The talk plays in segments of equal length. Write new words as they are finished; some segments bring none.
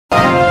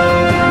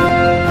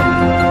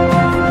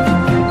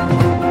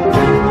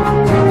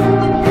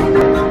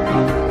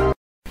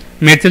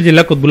మేడ్చల్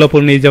జిల్లా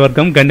కుత్బుల్లాపూర్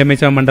నియోజకవర్గం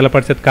గండెమేచ మండల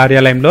పరిషత్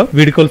కార్యాలయంలో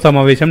వీడ్కోలు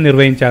సమావేశం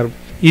నిర్వహించారు.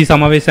 ఈ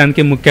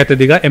సమావేశానికి ముఖ్య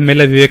అతిథిగా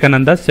ఎమ్మెల్యే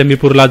వివేకానంద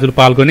సెమ్మిపూర్లాజులు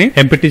పాల్గొని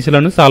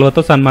ఎంపీటీసీలను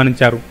సాల్వతో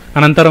సన్మానించారు.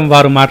 అనంతరం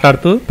వారు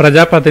మాట్లాడుతూ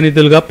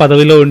ప్రజాప్రతినిధులుగా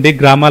పదవిలో ఉండి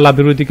గ్రామాల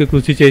అభివృద్ధికి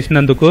కృషి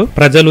చేసినందుకు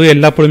ప్రజలు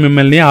ఎల్లప్పుడూ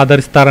మిమ్మల్ని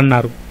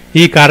ఆదరిస్తారన్నారు.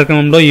 ఈ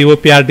కార్యక్రమంలో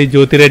EOPRD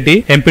Jyothi Reddy,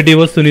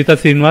 MPDO Sunitha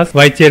Srinivas,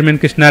 vice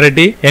chairman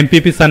Krishna Reddy,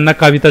 MPP సన్న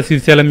కవిత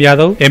శ్రీశైలం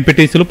యాదవ్,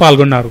 ఎంపీటీసీలు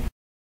పాల్గొన్నారు.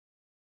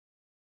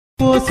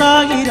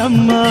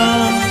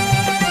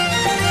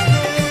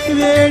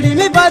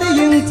 వేడిని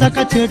భరించక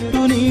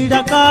చెట్టు నీడ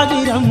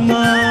కాగిరమ్మ,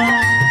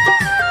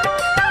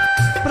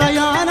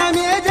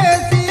 ప్రయాణమే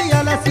చేసి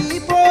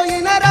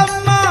అలసిపోయిన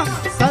రమ్మ,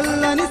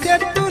 చల్లని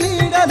చెట్టు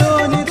నీడలో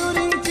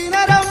నిదురించిన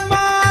రమ్మ,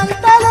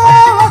 అంతలో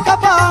ఒక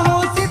పాము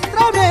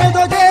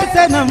చిత్రమేదో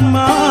చేసెనమ్మ,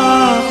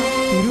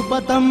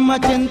 తిరుపతమ్మ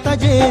చెంత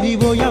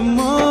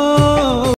చేరిపోయమ్మో.